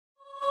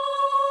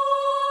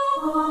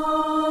السميع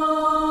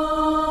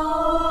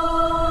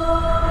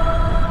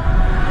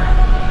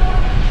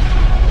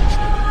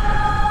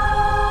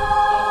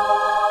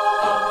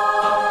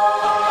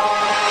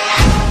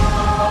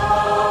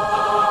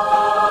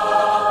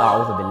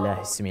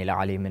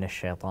العليم من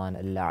الشيطان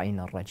اللعين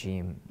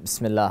الرجيم.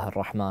 بسم الله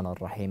الرحمن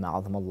الرحيم.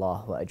 أعظم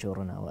الله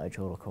وأجورنا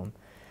وأجوركم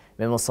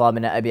من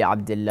مصابنا أبي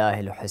عبد الله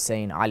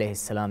الحسين عليه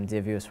السلام.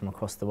 Dear viewers from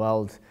across the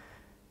world,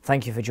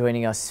 thank you for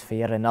joining us for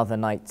yet another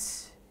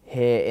night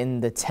here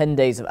in the 10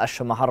 days of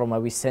Ashra Muharram, where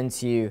we send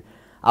to you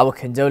our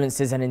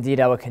condolences, and indeed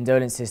our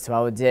condolences to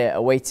our dear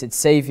awaited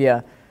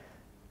Saviour.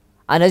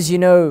 And as you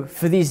know,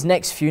 for these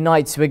next few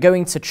nights we're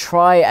going to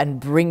try and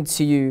bring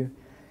to you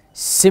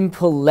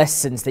simple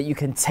lessons that you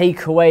can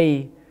take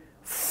away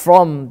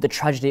from the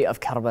tragedy of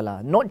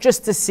Karbala. Not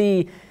just to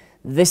see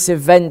this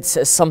event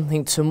as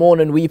something to mourn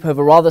and weep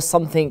over, rather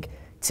something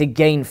to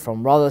gain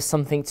from, rather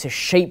something to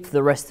shape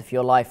the rest of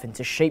your life and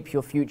to shape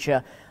your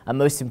future, and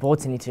most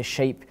importantly to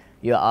shape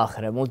your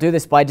akhirah. And we'll do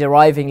this by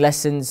deriving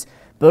lessons,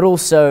 but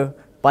also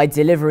by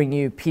delivering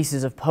you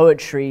pieces of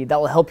poetry that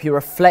will help you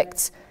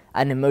reflect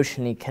and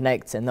emotionally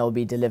connect, and that will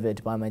be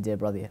delivered by my dear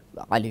brother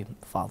Ali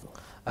Fadl.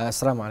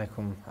 Assalamu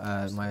alaikum,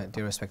 my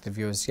dear respected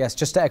viewers. Yes,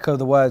 just to echo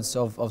the words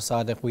of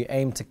Sadiq, we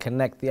aim to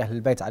connect the Ahlul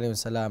Bayt alayhi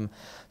salam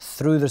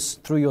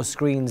through your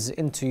screens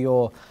into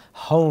your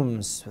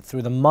homes,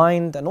 through the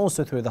mind and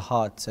also through the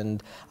heart.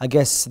 And I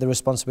guess the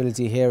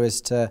responsibility here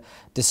is to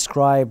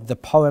describe the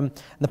poem.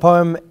 The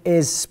poem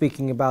is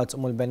speaking about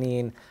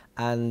Baneen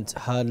and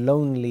her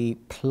lonely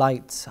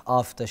plight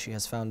after she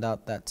has found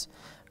out that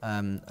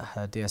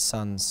her dear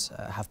sons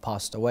have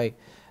passed away.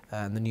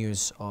 And the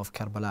news of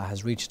Karbala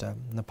has reached her.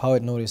 And the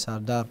poet Nouri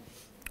Sardar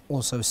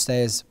also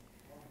says,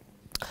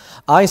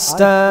 I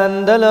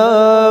stand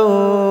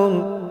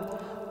alone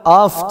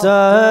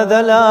after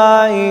the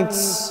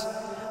lights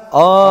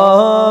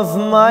of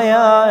my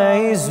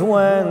eyes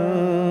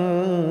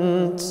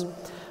went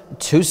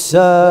to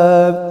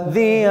serve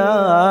the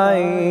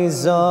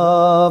eyes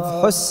of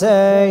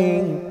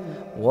Hussein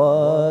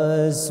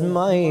was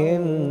my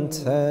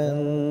intent.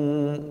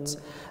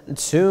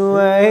 To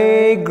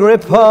a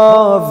grip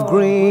of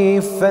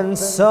grief and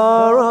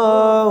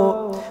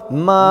sorrow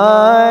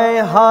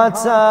my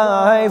heart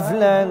I've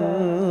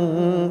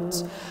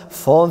lent,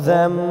 for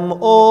them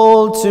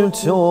all to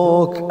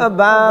talk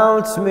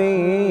about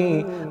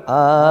me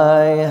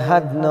I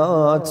had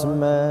not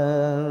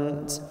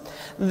meant.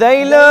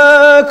 They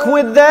look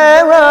with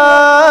their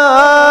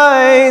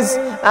eyes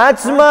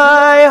at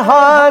my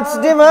heart's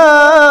demise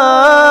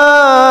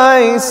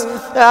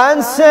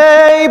and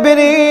say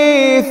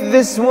beneath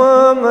this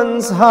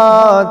woman's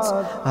heart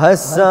her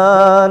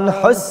son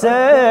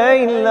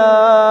Hussein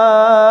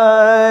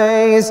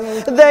lies.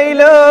 They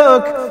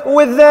look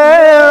with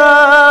their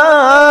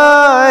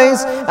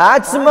eyes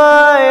at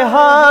my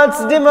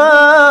heart's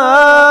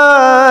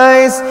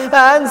demise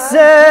and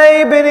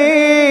say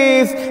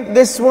beneath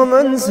this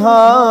woman's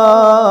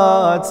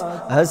heart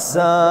her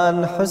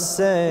son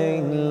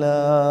Hussein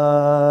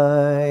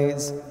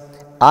lies.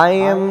 I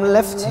am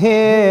left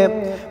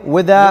here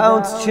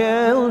without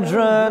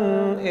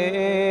children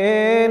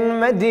in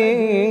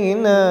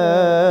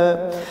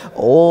Medina.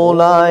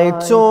 All I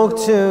talk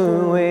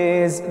to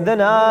is the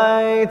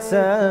night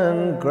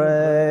and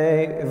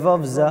grave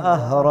of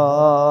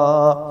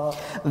Zahra.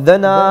 The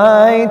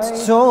night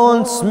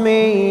taunts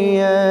me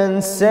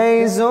and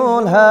says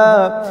all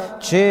her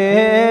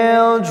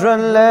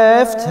children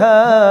left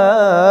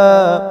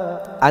her,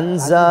 and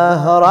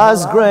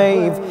Zahra's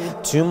grave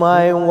to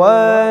my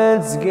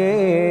words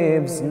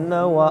gives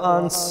no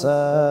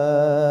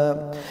answer.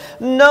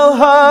 No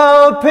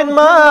hope in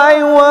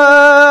my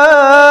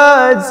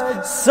words,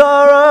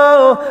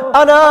 sorrow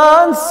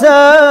unanswered,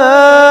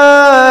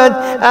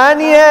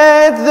 and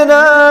yet the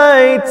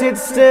night it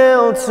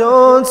still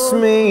taunts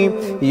me.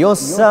 Your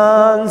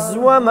sons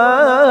were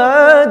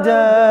murdered.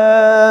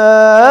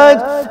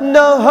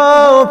 No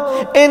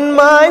hope in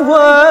my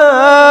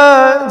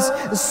words,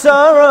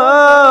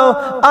 sorrow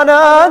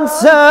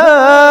unanswered,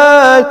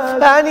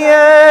 and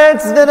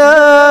yet the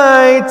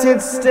night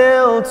it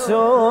still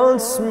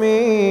taunts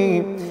me.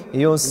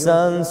 Your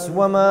sons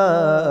were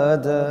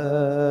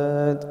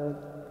murdered.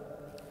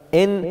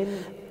 In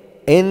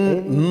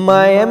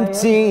my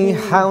empty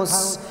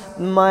house,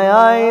 my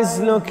eyes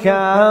look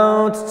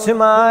out to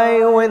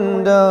my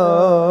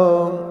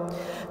window.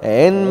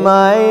 In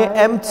my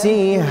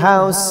empty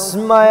house,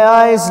 my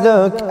eyes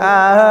look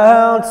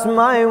out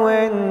my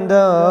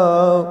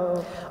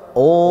window.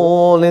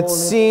 All it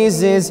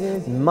sees is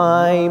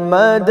my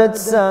murdered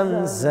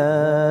sons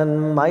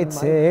and my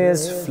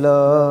tears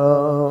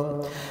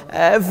flow.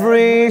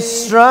 Every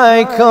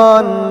strike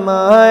on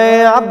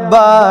my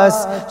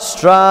Abbas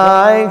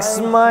strikes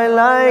my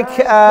like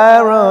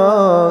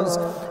arrows.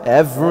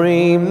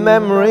 Every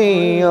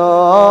memory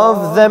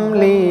of them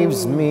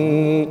leaves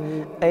me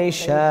a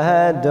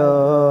shadow.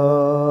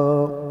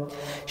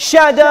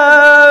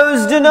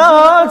 Shadows do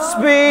not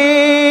speak,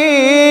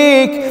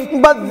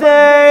 but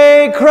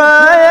they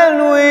cry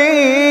and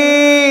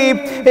weep.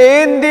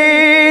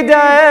 Indeed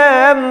I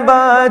am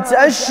but but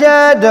a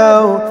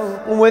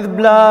shadow with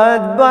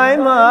blood by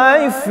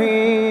my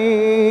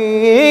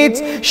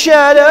feet.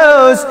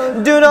 Shadows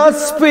do not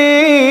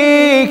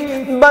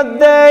speak, but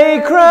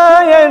they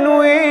cry and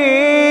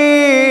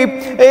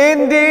weep.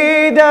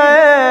 Indeed, I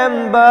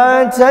am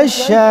but a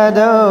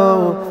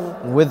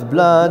shadow with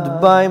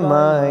blood by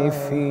my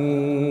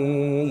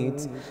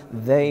feet.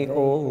 They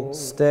all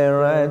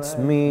stare at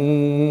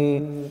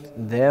me,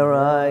 their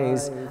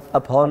eyes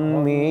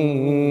upon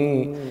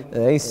me.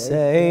 They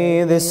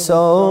say, this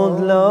old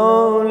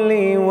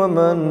lonely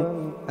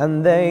woman,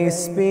 and they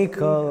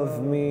speak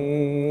of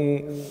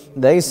me.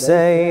 They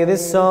say,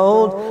 this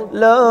old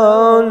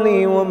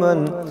lonely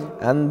woman,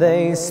 and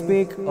they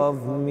speak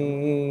of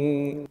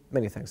me.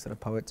 Many thanks to the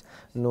poet,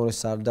 Noor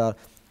Sardar.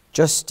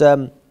 Just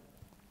to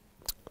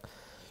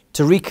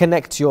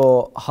reconnect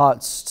your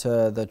hearts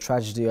to the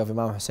tragedy of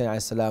Imam Hussein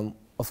alayhi salam,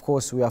 of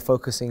course we are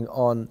focusing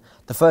on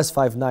the first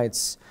 5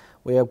 nights.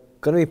 We are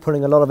going to be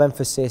putting a lot of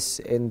emphasis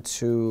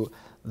into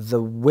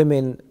the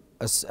women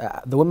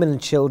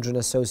and children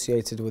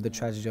associated with the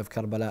tragedy of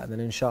Karbala, and then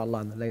inshallah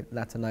in the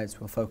latter nights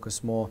we'll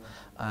focus more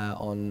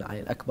on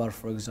Ali Akbar,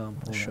 for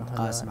example,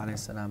 Qasim alayhi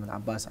salam and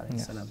Abbas alayhi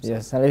salam.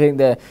 Yes, and I think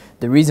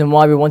the reason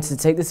why we wanted to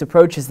take this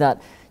approach is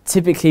that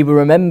typically we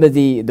remember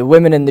the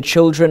women and the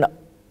children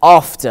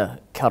after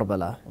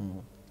Karbala,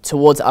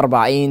 towards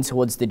Arba'een,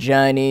 towards the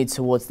journey,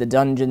 towards the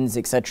dungeons,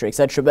 etc.,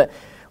 etc. But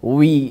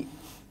we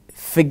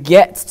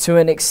forget to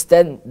an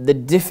extent the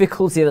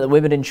difficulty that the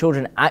women and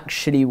children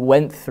actually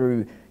went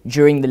through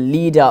during the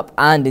lead up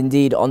and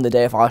indeed on the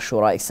day of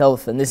Ashura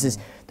itself. And this is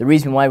the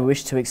reason why we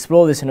wish to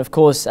explore this. And of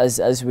course,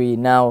 as we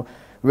now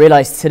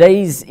realize,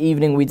 today's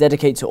evening we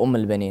dedicate to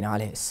Baneen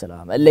alayhi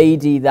salam, a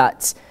lady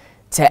that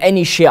to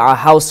any Shia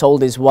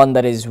household is one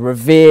that is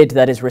revered,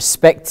 that is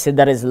respected,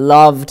 that is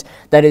loved,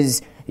 that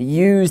is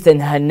used,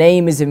 and her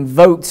name is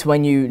invoked.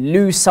 When you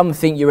lose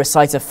something, you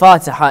recite a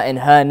Fatiha in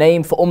her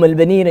name for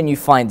Baneen and you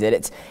find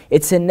it.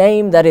 It's a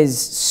name that is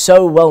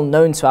so well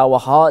known to our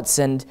hearts,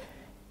 and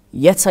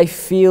yet I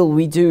feel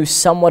we do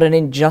somewhat an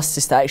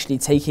injustice to actually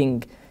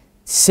taking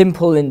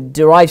simple and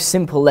derive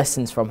simple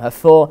lessons from her.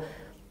 For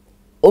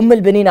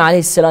Baneen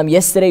alayhi salam,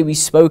 yesterday we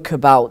spoke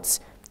about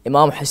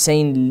Imam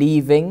Hussein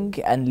leaving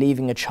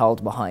a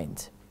child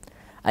behind.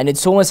 And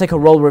it's almost like a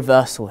role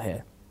reversal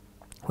here.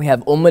 We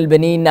have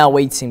Baneen now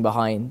waiting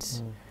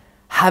behind,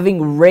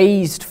 having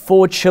raised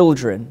 4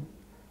 children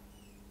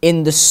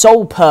in the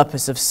sole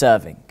purpose of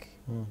serving.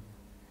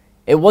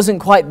 It wasn't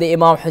quite the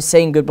Imam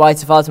Hussein goodbye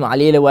to Fatima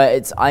Alila where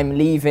it's I'm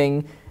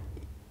leaving,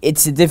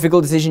 it's a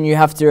difficult decision, you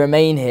have to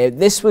remain here.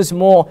 This was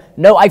more,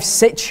 no, I've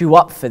set you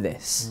up for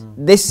this.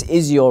 This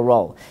is your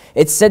role.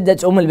 It's said that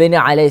Baneen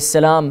alayhi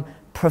salam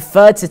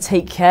preferred to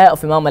take care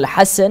of Imam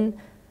al-Hassan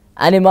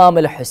and Imam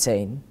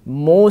al-Hussein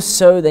more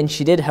so than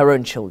she did her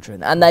own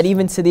children. And that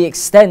even to the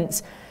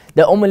extent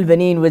that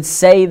Baneen would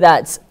say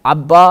that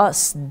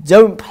Abbas,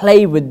 don't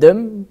play with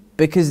them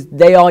because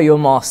they are your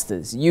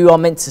masters. You are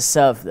meant to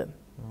serve them.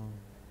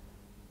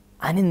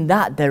 And in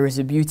that there is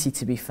a beauty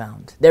to be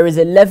found. There is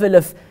a level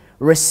of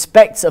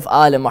respect of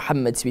Al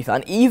Muhammad to be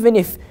found. Even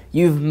if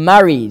you've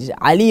married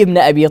Ali ibn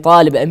Abi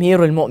Talib,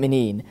 Amir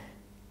al-Mu'mineen,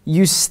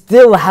 you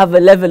still have a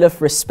level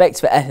of respect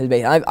for Ahlul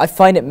Bayt. I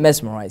find it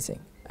mesmerizing.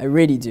 I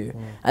really do.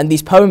 And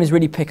these poems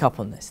really pick up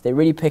on this. They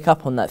really pick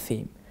up on that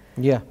theme.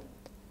 Yeah.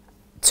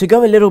 To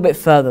go a little bit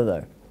further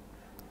though,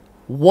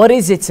 what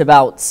is it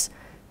about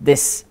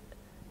this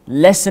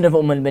lesson of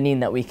Baneen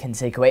that we can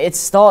take away? It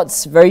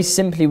starts very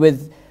simply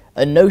with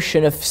a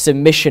notion of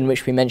submission,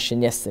 which we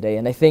mentioned yesterday.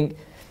 And I think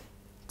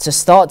to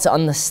start to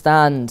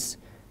understand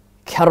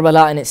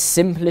Karbala in its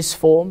simplest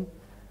form,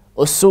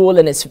 usul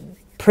and its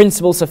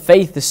principles of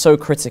faith is so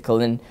critical.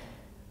 And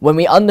when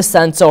we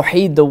understand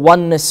Tawheed, the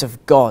oneness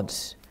of God,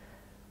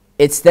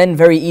 it's then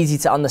very easy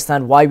to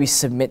understand why we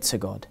submit to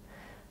God.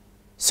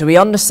 So we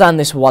understand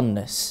this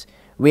oneness,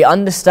 we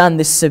understand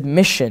this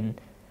submission,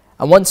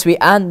 and once we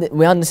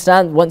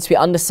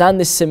understand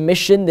this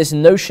submission, this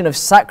notion of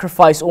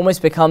sacrifice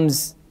almost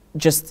becomes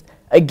just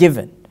a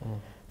given.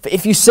 For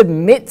if you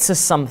submit to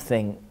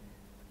something,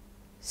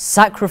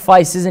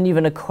 sacrifice isn't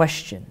even a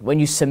question. When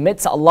you submit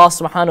to Allah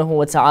subhanahu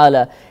wa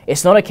ta'ala,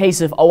 it's not a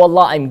case of, oh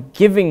Allah, I'm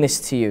giving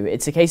this to you.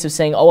 It's a case of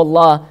saying, oh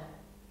Allah,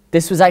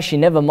 this was actually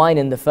never mine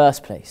in the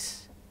first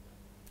place.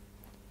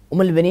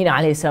 Baneen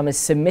alayhi salam is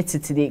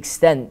submitted to the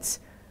extent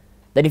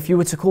that if you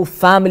were to call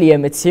family a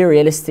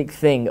materialistic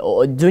thing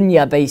or a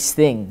dunya-based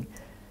thing,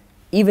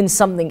 even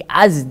something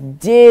as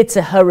dear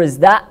to her as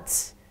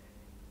that,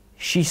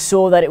 she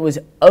saw that it was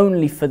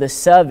only for the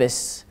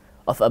service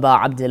of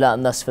Aba Abdullah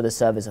and thus for the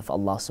service of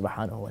Allah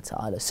subhanahu wa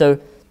ta'ala. So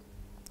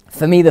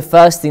for me, the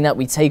first thing that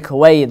we take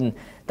away and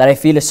that I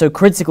feel is so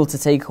critical to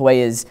take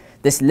away is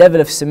this level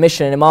of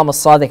submission. And Imam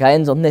al-Sadiq, I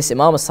end on this,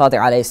 Imam al-Sadiq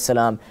alayhi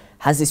salam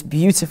has this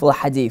beautiful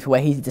hadith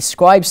where he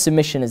describes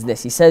submission as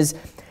this. He says,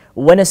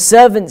 when a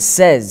servant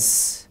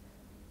says,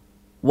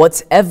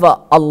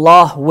 whatever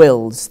Allah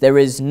wills, there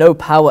is no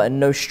power and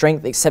no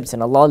strength except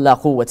in Allah, la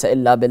quwwata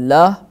illa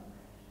billah.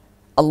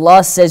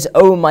 Allah says,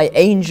 oh my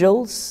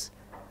angels,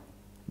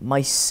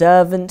 my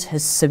servant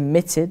has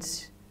submitted,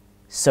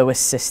 so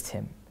assist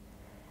him.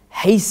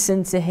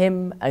 Hasten to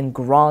him and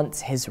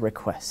grant his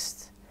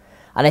request.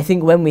 And I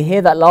think when we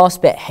hear that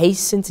last bit,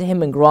 hasten to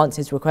him and grant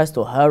his request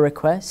or her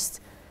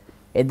request,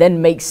 it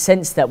then makes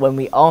sense that when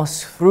we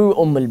ask through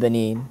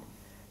Baneen,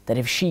 that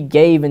if she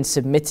gave and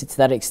submitted to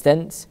that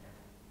extent,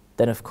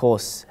 then of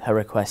course her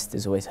request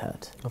is always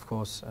heard. Of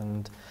course,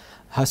 and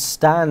her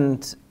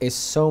stand is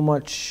so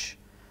much,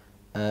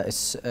 her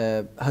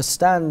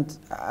stand,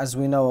 as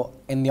we know,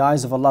 in the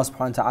eyes of Allah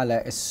subhanahu wa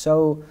ta'ala is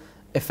so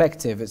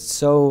effective, it's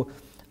so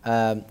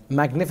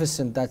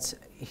magnificent that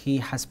He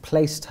has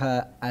placed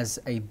her as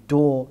a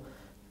door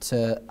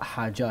to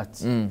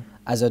hajat,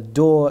 as a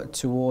door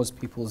towards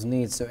people's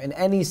needs. So in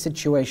any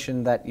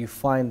situation that you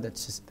find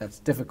that's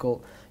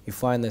difficult, you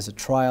find there's a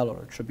trial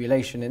or a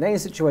tribulation, in any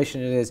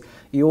situation it is,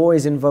 you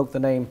always invoke the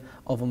name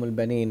of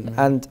Baneen.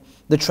 And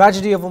the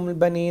tragedy of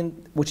Baneen,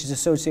 which is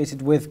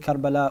associated with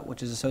Karbala,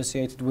 which is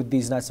associated with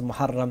these nights of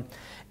Muharram,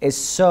 is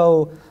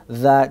so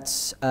that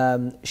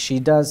she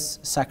does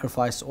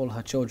sacrifice all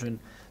her children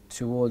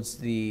towards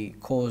the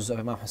cause of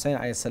Imam Hussein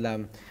alayhi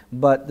salam.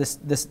 But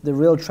the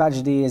real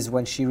tragedy is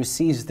when she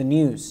receives the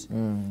news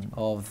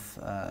of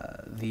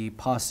the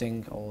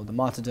passing or the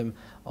martyrdom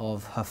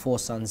of her 4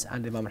 sons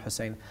and Imam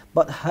Hussein.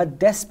 But her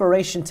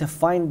desperation to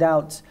find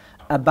out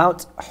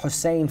about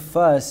Hussein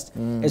first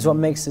is what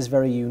makes this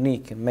very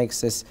unique and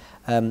makes this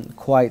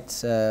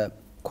quite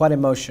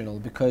emotional,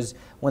 because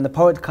when the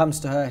poet comes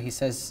to her, he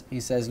says,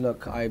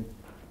 look, I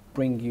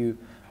bring you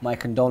my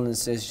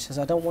condolences. She says,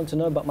 I don't want to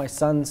know about my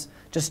sons,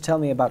 just tell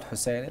me about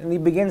Hussein. And he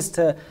begins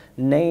to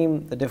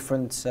name the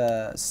different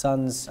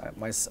sons.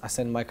 I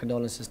send my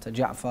condolences to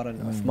Ja'far and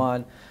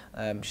Uthman.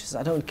 She says,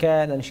 I don't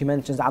care. And then she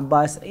mentions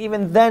Abbas.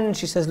 Even then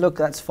she says, look,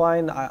 that's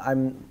fine.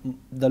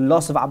 The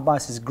loss of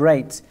Abbas is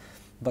great,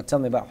 but tell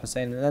me about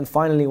Hussein. And then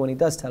finally, when he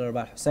does tell her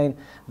about Hussein,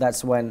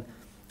 that's when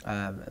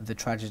the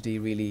tragedy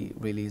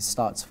really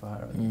starts for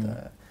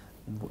her.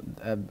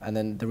 And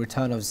then the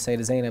return of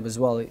Sayyidah Zainab as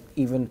well,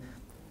 even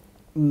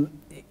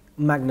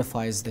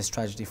magnifies this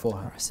tragedy for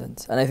her.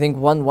 And I think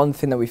one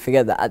thing that we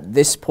forget, that at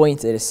this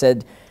point it is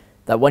said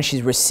that when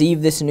she's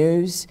received this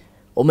news,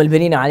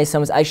 Baneen alayhi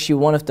salam was actually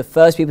one of the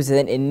first people to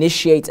then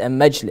initiate a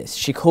majlis.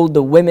 She called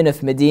the women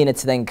of Medina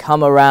to then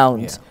come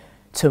around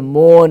to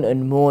mourn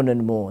and mourn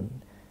and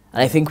mourn.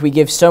 And I think we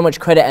give so much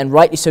credit, and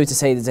rightly so, to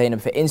Sayyidah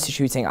Zainab for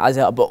instituting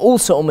Azza, but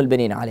also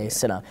Baneen alayhi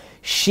salam.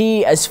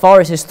 She, as far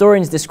as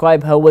historians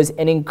describe her, was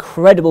an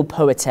incredible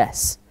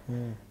poetess.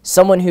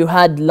 Someone who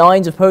had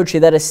lines of poetry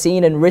that are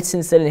seen and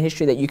written still in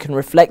history that you can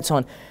reflect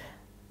on.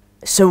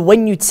 So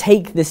when you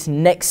take this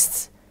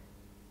next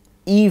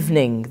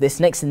evening, this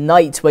next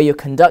night where you're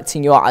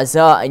conducting your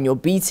azaa and you're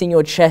beating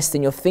your chest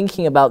and you're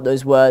thinking about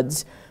those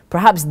words,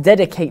 perhaps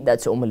dedicate that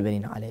to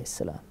Baneen alayhi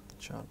salam.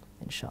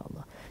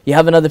 Inshallah. You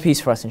have another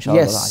piece for us, inshallah.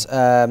 Yes,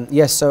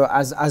 yes. So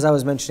as I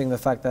was mentioning, the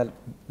fact that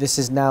this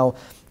is now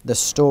the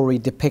story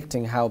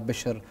depicting how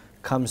Bishr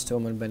comes to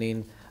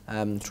Baneen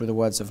through the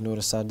words of Nur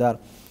al-Sardar.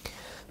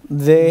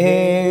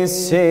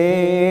 This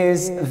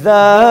is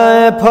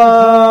the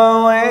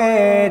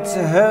poet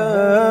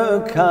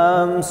who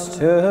comes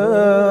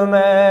to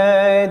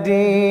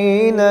Medina,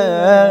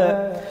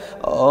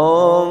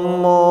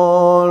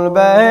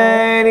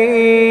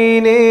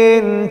 Baneen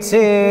in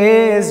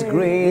tears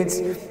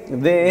greets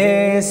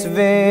this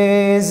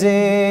visitor.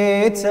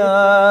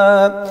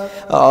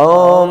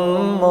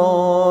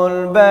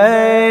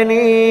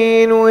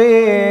 Baneen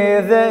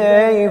with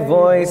a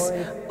voice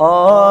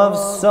of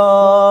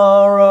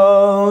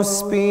sorrow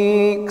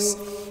speaks,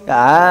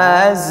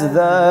 as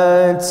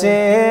the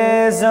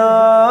tears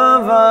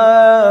of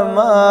a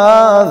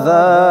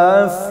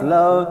mother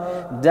flow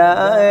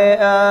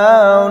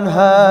down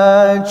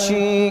her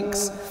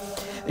cheeks.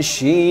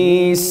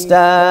 She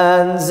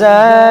stands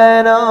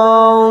an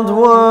old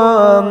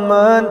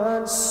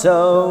woman,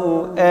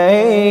 so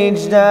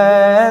aged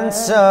and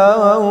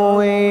so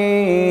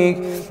weak,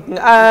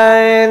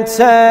 and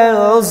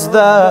tells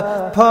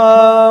the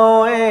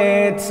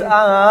poet,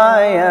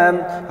 I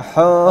am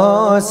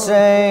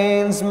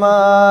Hussein's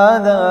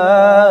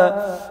mother.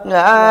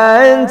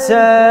 And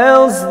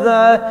tells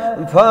the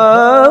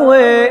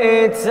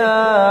poet,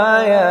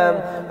 I am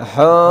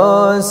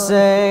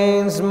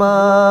Hussein's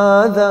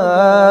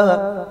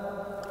mother.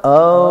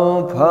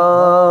 Oh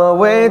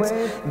poet,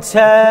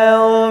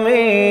 tell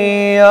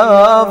me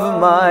of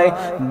my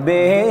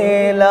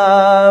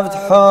beloved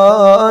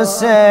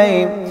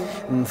Hussein,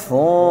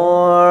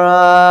 for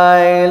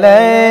I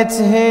let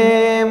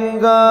him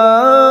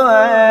go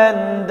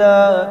and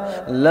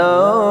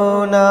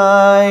alone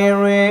I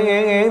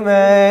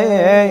remain.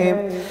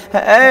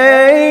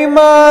 A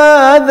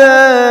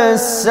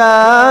mother's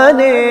son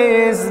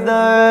is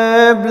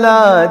the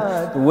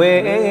blood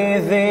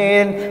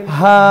within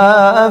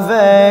her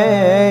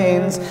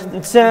veins.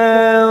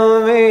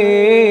 Tell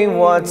me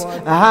what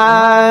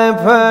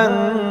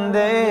happened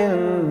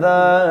in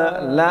the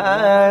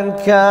land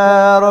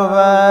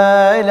Karbala.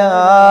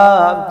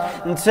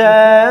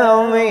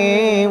 Tell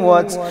me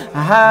what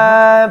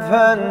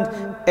happened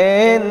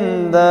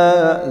in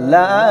the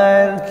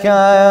land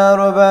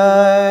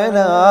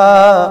Karbala.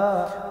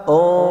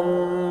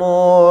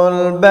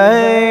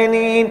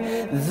 Baneen,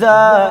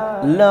 the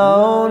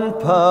lone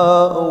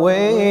poet,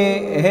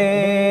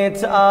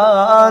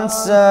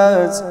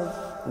 answers.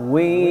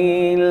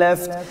 We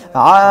left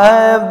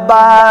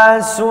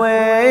Abbas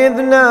with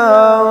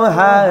no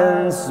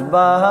hands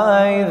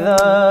by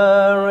the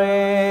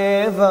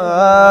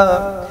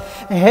river.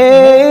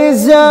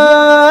 His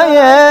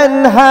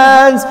iron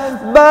hands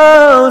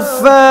both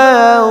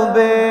fell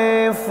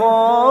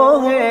before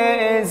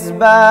his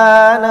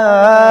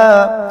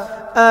banner,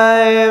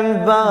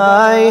 and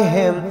by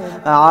him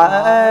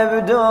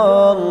Abdullah,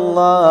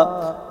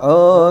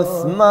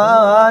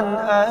 Uthman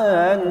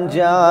and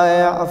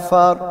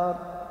Ja'far.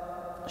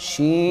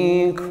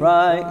 She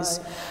cries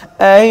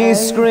a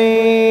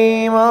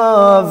scream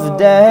of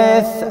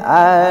death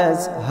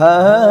as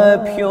her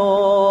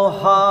pure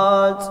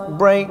heart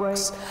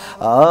breaks.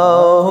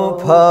 Oh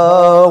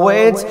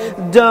poet,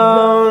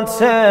 don't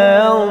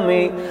tell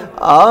me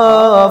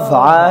of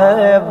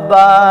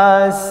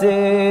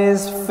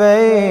Abbas's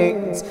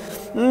fate,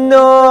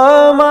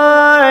 nor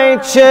my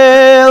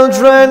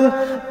children,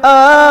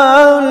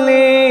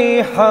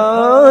 only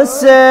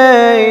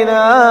Hussein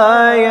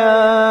I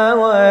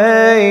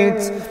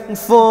await.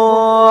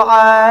 For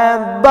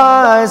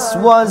Abbas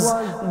was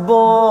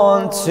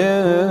born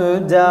to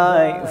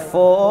die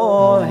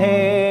for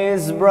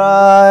his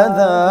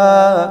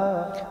brother.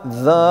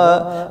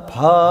 The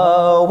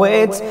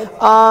poet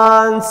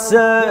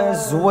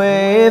answers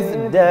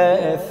with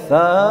death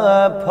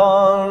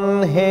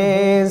upon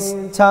his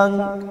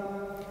tongue.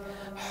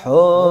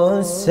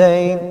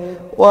 Hussein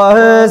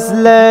was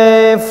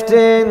left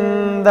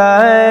in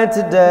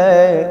that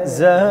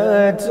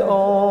desert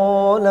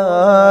all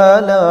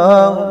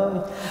alone.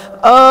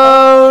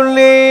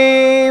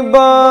 Only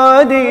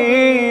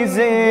bodies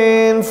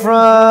in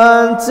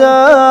front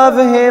of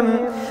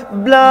him,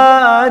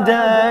 blood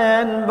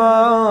and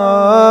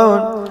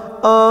bone.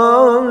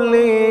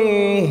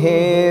 Only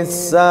his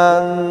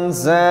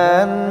sons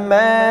and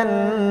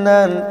men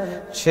and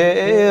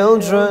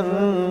children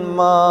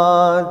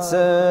martyred.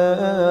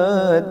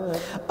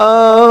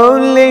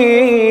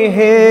 Only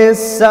his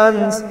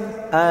sons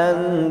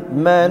and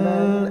men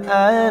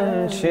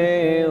and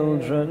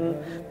children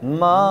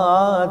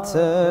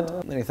martyred.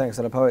 Many thanks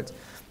to the poet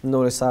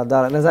Noor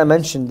Sardar. And as I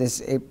mentioned,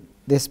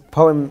 this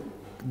poem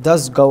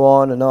does go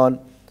on and on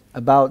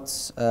about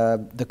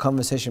the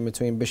conversation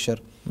between Bishr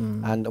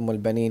and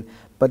Baneen,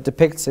 but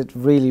depicts it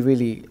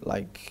really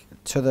like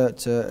to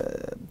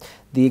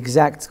the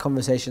exact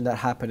conversation that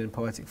happened in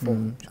poetic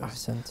form,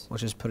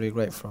 which is pretty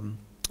great from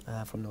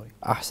Nouri.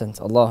 Ahsant.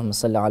 Allahumma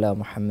salli ala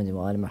Muhammad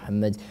wa ala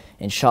Muhammad.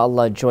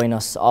 Inshallah, join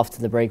us after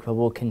the break where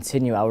we'll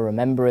continue our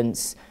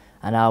remembrance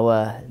and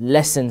our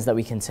lessons that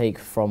we can take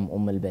from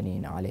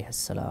Baneen alayhi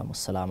salam.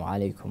 Wassalamu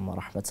alaikum wa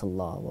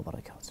rahmatullah wa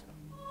barakatuh.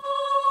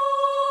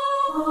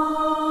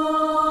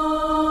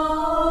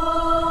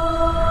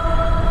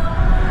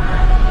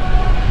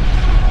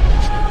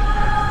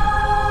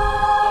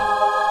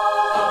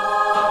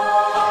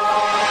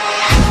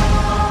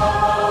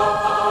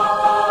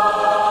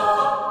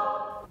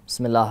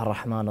 Bismillah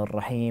ar-Rahman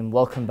ar-Rahim.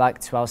 Welcome back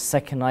to our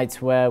second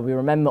night where we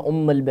remember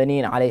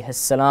Baneen alayhi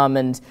salam,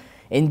 and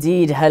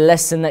indeed her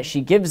lesson that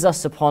she gives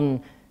us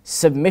upon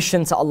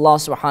submission to Allah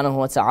subhanahu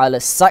wa ta'ala,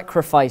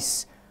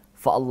 sacrifice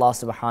for Allah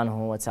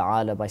subhanahu wa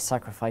ta'ala by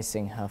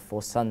sacrificing her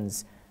 4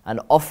 sons and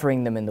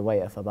offering them in the way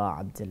of Abu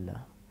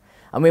Abdullah.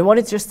 And we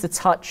wanted just to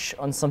touch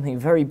on something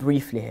very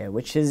briefly here,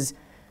 which is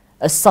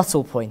a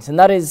subtle point, and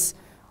that is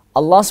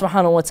Allah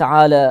subhanahu wa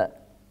ta'ala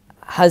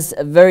has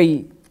a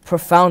very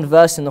profound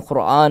verse in the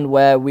Quran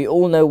where we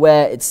all know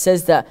where it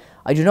says that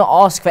I do not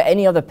ask for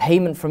any other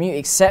payment from you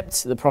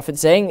except, the Prophet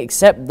saying,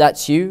 except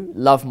that you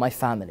love my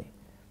family.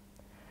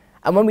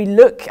 And when we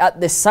look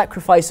at this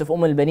sacrifice of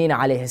Baneen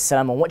alayhi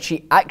salam and what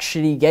she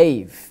actually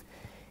gave,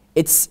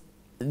 it's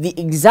the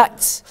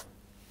exact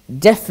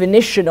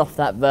definition of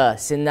that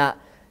verse, in that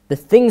the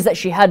things that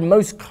she had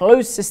most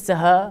closest to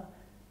her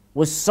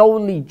was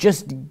solely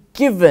just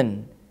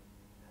given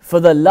for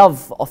the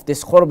love of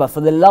this qurbah, for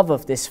the love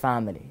of this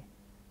family.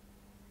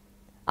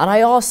 And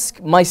I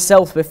ask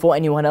myself before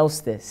anyone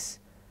else this,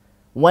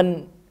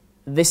 when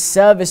this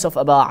service of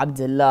Abu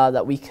Abdullah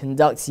that we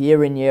conduct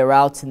year in, year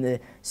out, in the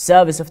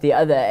service of the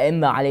other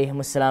Imam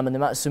alayhimus salam and the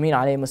Ma'sumin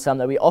alayhimus salam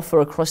that we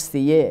offer across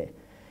the year,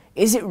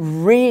 is it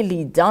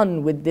really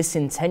done with this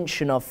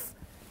intention of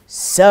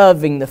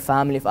serving the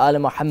family of Al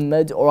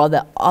Muhammad, or are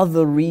there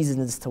other reasons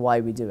as to why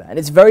we do it? And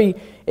it's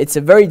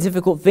a very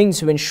difficult thing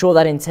to ensure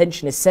that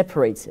intention is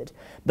separated.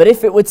 But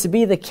if it were to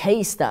be the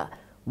case that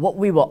what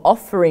we were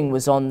offering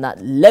was on that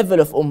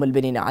level of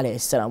Baneen alayhi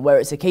salam, where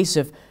it's a case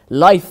of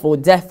life or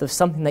death of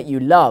something that you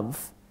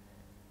love,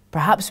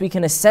 perhaps we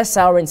can assess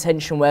our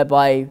intention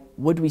whereby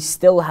would we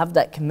still have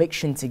that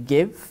conviction to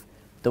give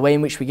the way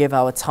in which we give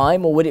our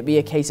time, or would it be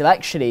a case of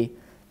actually,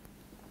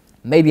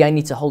 maybe I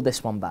need to hold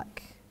this one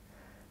back?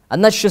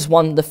 And that's just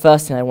the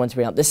first thing I want to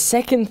bring up. The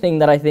second thing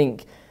that I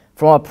think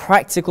from a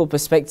practical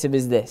perspective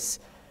is this.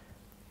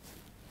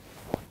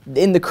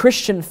 In the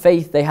Christian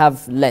faith, they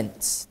have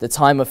Lent, the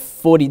time of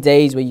 40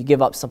 days where you give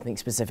up something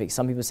specific.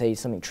 Some people say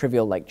something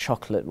trivial like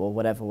chocolate or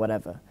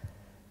whatever.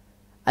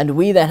 And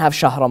we then have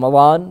Shahr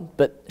Ramadan,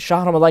 but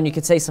Shahr Ramadan, you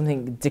could say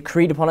something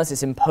decreed upon us,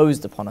 it's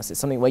imposed upon us. It's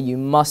something where you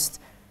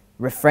must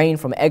refrain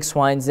from X,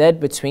 Y, and Z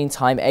between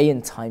time A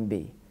and time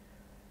B.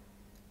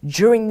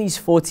 During these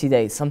 40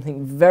 days,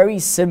 something very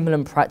simple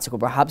and practical,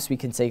 perhaps we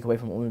can take away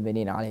from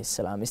Baneen alayhi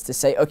salam, is to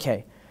say,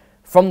 okay,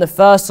 from the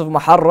 1st of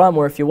Muharram,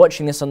 or if you're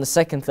watching this on the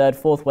 2nd, 3rd,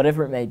 4th,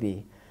 whatever it may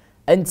be,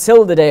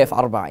 until the day of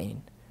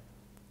Arba'een,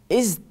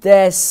 is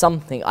there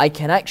something I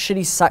can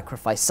actually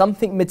sacrifice,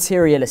 something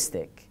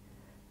materialistic,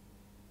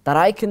 that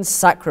I can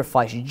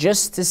sacrifice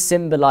just to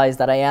symbolize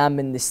that I am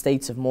in this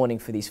state of mourning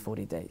for these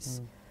 40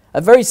 days?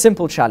 A very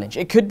simple challenge.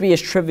 It could be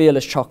as trivial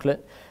as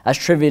chocolate, as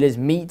trivial as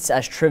meat,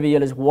 as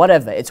trivial as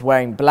whatever. It's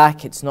wearing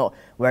black, it's not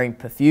wearing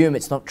perfume,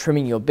 it's not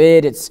trimming your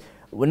beard,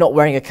 we're not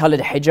wearing a colored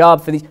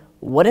hijab for these.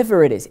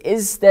 Whatever it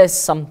is there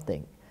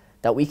something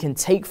that we can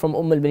take from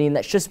Baneen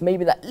that's just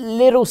maybe that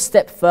little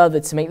step further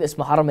to make this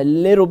Muharram a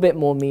little bit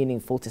more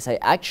meaningful, to say,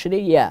 actually,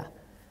 yeah,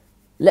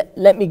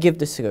 let me give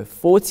this a go.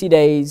 40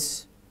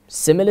 days,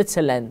 similar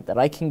to Lent, that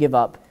I can give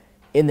up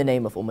in the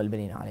name of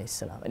Baneen alayhi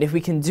salam. And if we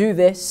can do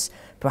this,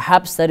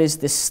 perhaps that is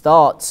the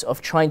start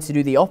of trying to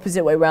do the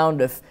opposite way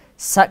around of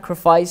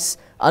sacrifice,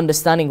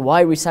 understanding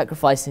why we're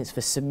sacrificing. It's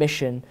for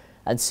submission,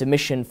 and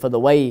submission for the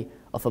way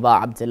of Aba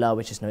Abdullah,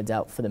 which is no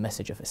doubt for the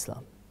message of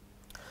Islam.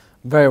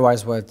 Very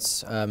wise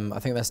words. I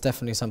think that's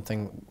definitely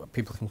something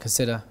people can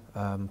consider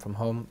from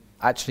home.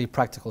 Actually,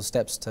 practical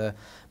steps to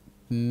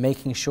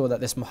making sure that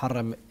this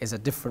Muharram is a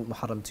different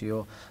Muharram to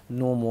your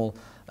normal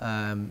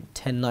 10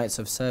 nights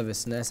of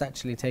service, and it's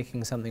actually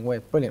taking something away.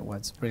 Brilliant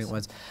words, brilliant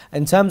words.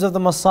 In terms of the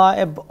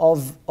masa'ib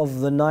of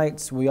the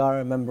nights, we are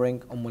remembering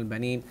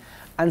Baneen,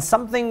 and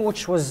something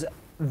which was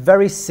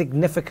very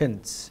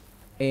significant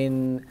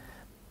in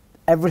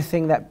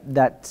everything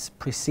that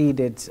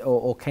preceded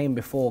or came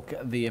before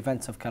the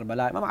events of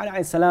Karbala. Imam Ali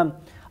alayhi salam,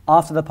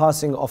 after the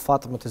passing of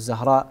Fatima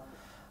az-Zahra,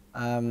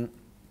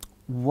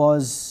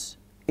 was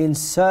in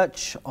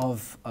search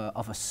of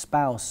a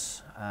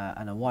spouse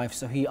and a wife.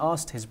 So he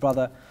asked his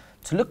brother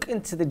to look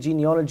into the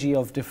genealogy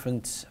of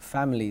different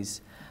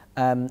families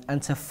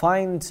and to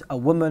find a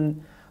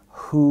woman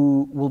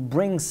who will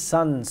bring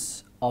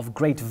sons of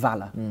great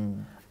valor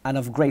and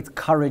of great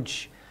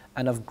courage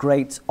and of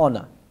great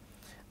honor.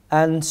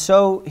 And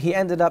so he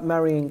ended up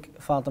marrying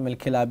Fatima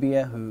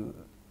al-Kilabiyya, who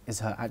is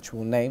her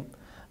actual name,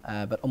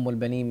 but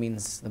Baneen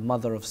means the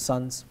mother of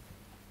sons.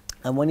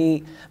 And when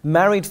he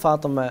married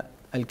Fatima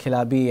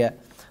al-Kilabiyya,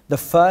 the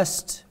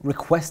first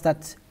request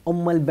that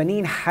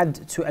Baneen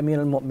had to Amir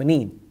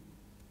al-Mu'mineen,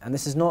 and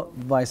this is not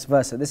vice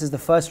versa, this is the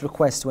first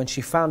request when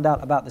she found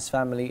out about this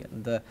family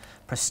and the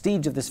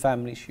prestige of this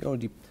family. She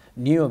already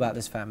knew about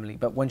this family,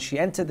 but when she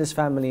entered this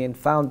family and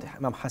found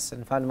Imam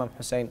Hassan, found Imam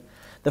Hussein,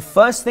 the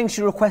first thing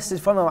she requested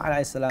from Imam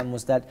alayhi salam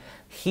was that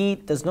he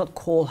does not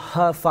call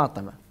her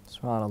Fatima.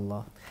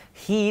 SubhanAllah.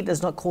 He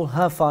does not call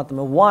her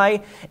Fatima.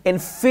 Why? In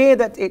fear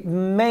that it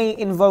may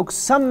invoke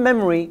some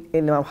memory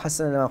in Imam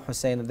Hassan and Imam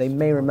Hussein, that they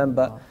may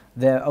remember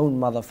their own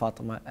mother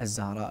Fatima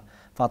az-Zahra,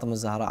 Fatima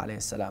az-Zahra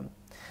alayhi salam.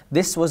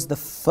 This was the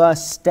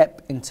first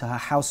step into her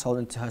household,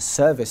 into her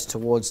service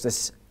towards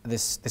this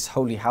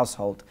holy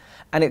household.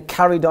 And it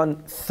carried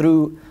on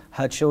through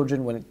her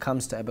children when it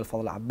comes to Abul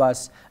Fadl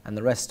Abbas and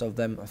the rest of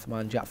them,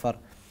 Uthman, Ja'far.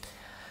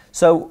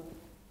 So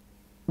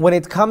when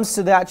it comes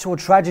to the actual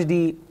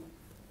tragedy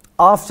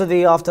after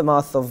the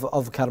aftermath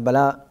of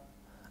Karbala,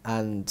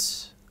 and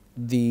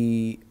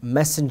the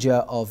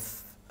messenger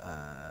of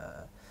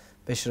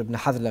Bishr ibn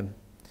Hadlam,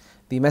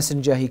 the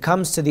messenger, he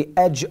comes to the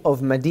edge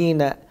of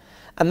Medina,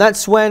 and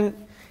that's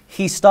when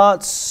he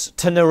starts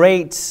to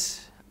narrate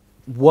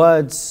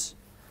words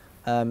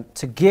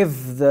to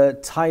give the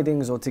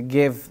tidings, or to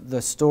give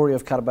the story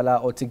of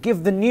Karbala, or to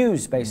give the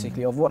news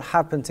basically of what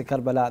happened to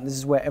Karbala. And this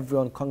is where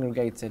everyone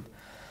congregated.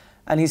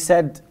 And he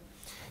said,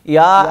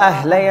 Ya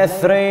Ahl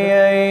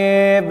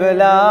Yathrib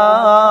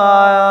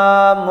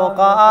la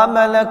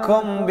muqama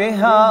lakum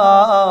biha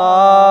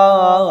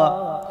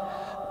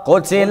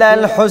قتل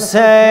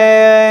الحسين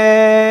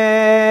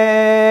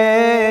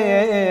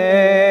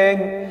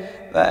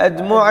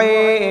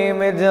فأدمعي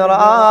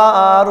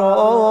مدرار.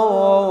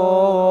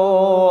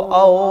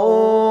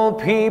 O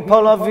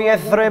people of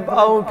Yathrib,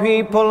 O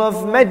people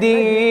of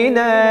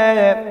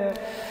Medina,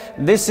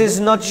 this is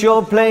not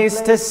your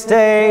place to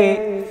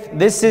stay,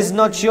 this is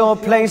not your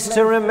place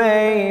to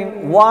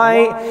remain.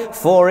 Why?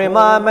 For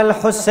Imam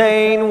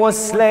al-Hussein was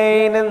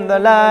slain in the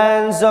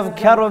lands of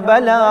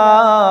Karbala.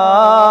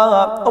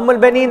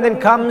 Baneen then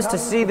comes to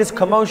see this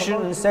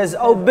commotion and says,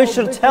 Oh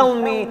Bishr, tell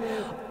me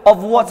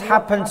of what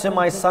happened to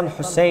my son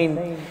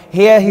Hussein.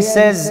 Here he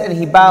says, and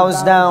he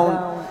bows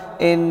down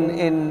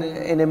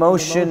in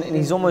emotion, and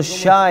he's almost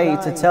shy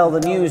to tell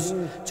the news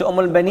to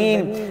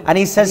Baneen, and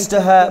he says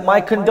to her, my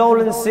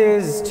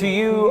condolences to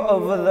you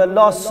over the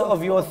loss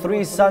of your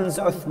 3 sons,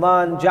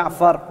 Uthman,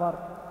 Ja'far.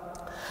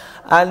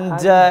 And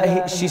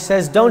she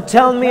says, don't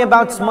tell me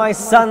about my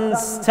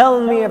sons,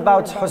 tell me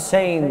about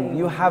Hussein.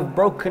 You have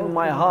broken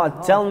my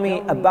heart, tell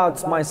me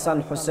about my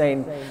son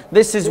Hussein.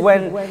 This is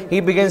when he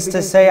begins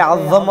to say,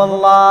 عظم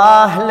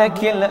الله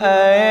لك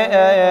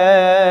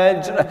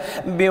الأجر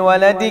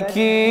بولدك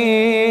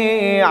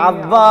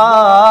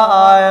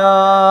عباس.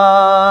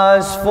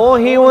 For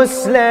he was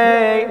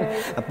slain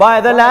by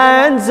the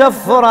lands of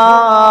Furat.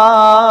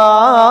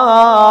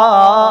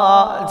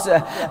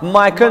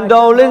 My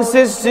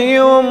condolences to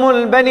you,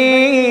 Umal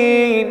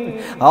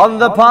Baneen, on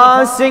the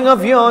passing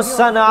of your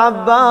son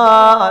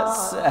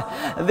Abbas.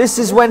 This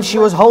is when she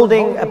was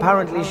holding,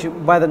 apparently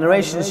by the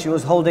narration, she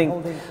was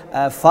holding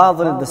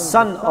Fadl, the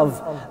son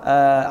of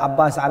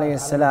Abbas alayhi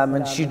salam,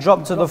 and she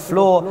dropped to the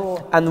floor,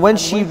 and when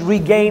she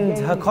regained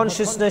her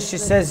consciousness, she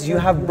says, you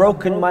have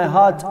broken my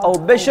heart, O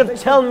Bishr,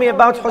 tell me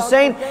about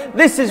Hussein.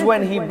 This is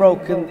when he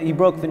broke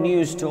the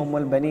news to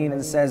Baneen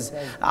and says,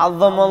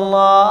 عظم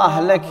الله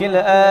لك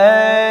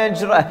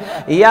الأجر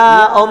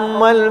يا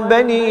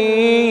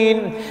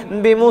البنين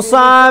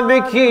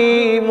بمصابك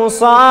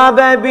مصاب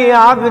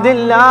بعبد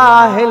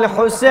الله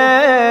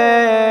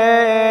الحسين.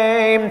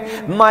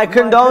 My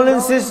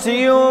condolences to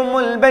you,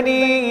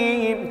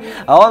 Baneen,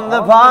 on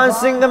the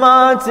passing, the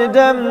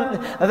martyrdom,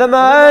 the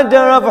murder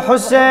of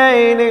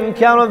Hussein in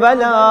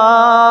Karbala.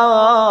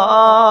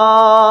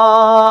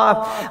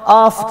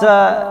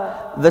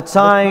 After the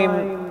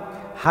time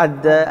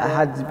had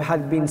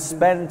been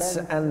spent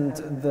and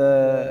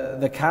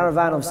the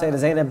caravan of Sayyidah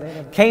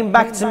Zainab came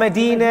back to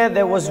Medina,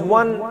 there was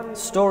one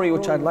story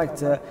which I'd like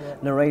to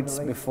narrate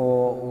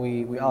before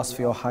we ask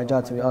for your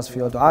hajat, we ask for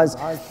your du'as.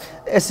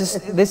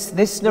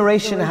 This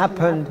narration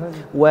happened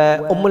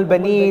where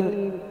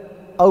Baneen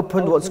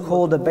opened what's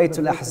called a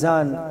Baytul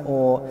Ahzan,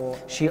 or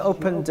she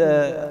opened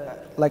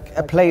like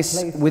a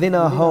place within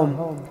her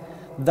home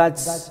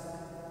that's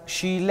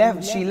she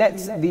let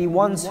the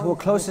ones who were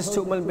closest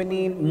to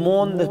Baneen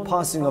mourn the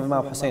passing of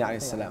Imam Hussein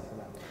alayhi salam.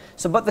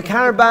 So, but the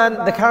caravan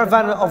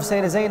of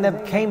Sayyidah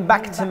Zainab came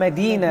back to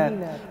Medina,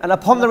 and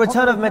upon the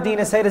return of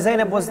Medina, Sayyidah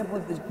Zainab was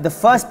the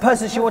first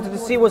person she wanted to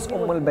see was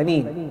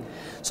Baneen.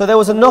 So there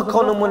was a knock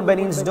on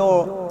Baneen's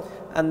door,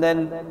 and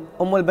then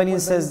Baneen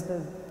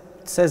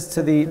says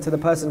to the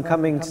person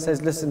coming, she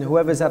says, listen,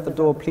 whoever's at the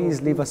door, please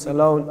leave us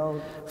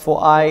alone,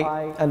 for I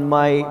and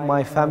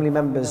my family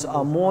members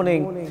are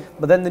mourning.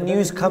 But then the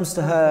news comes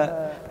to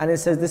her, and it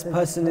says, this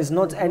person is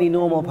not any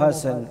normal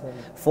person,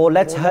 for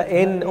let her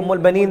in.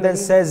 Baneen then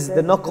says,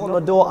 the knock on the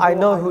door, I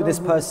know who this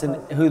person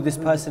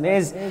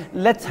is,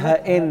 let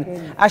her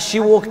in. As she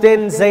walked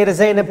in, Sayyidah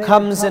Zainab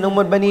comes and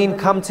Baneen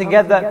come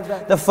together.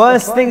 The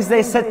first things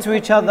they said to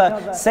each other,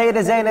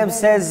 Sayyidah Zainab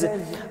says,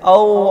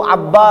 oh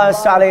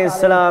Abbas alayhi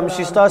salam.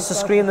 She starts to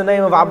scream the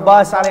name of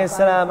Abbas alayhi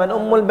salam, and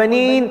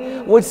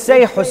Baneen would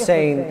say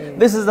Hussein.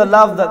 This is the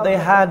love that they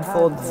had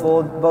for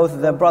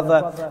both their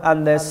brother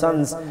and their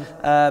sons,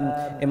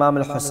 Imam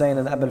al-Hussein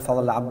and Abu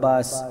al-Fadl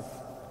al-Abbas.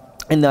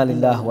 إنا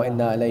لله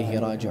وإنا إليه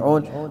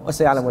راجعون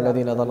وسيعلم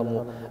الذين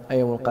ظلموا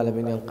أي منقلب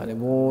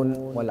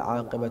ينقلبون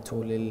والعاقبة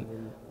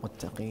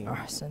للمتقين.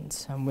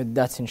 Ahsant. And with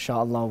that,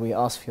 inshallah, we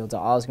ask for your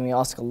du'as, and we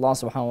ask Allah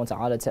subhanahu wa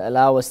ta'ala to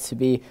allow us to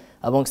be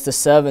amongst the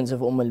servants of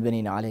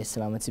Baneen alayhi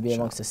salam, and to be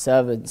amongst the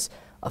servants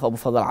of Abu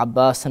Fadl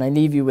Abbas. And I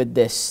leave you with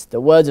this,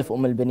 the words of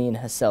Baneen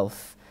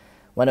herself,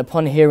 when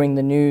upon hearing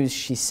the news,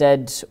 she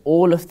said,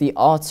 all of the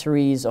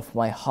arteries of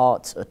my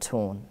heart are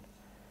torn.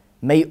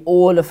 May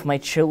all of my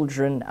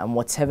children and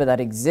whatever that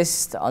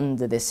exists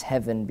under this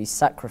heaven be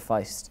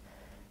sacrificed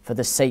for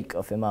the sake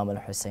of Imam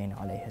al-Hussein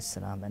alayhi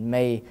salam. And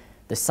may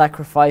the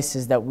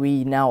sacrifices that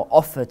we now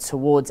offer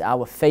towards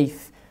our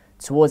faith,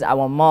 towards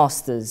our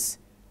masters,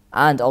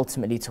 and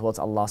ultimately towards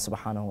Allah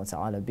subhanahu wa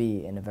ta'ala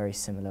be in a very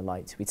similar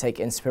light. We take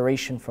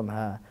inspiration from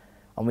her,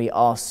 and we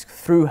ask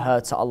through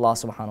her to Allah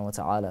subhanahu wa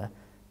ta'ala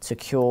to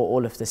cure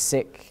all of the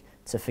sick,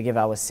 to forgive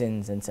our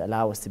sins, and to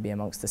allow us to be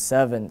amongst the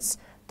servants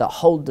that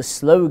hold the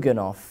slogan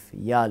of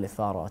Ya li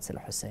Tharat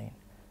al-Hussein.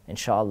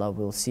 Inshallah,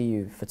 we'll see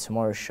you for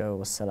tomorrow's show.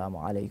 Wassalamu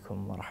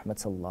alaikum wa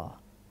rahmatullah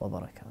wa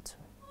barakatuh.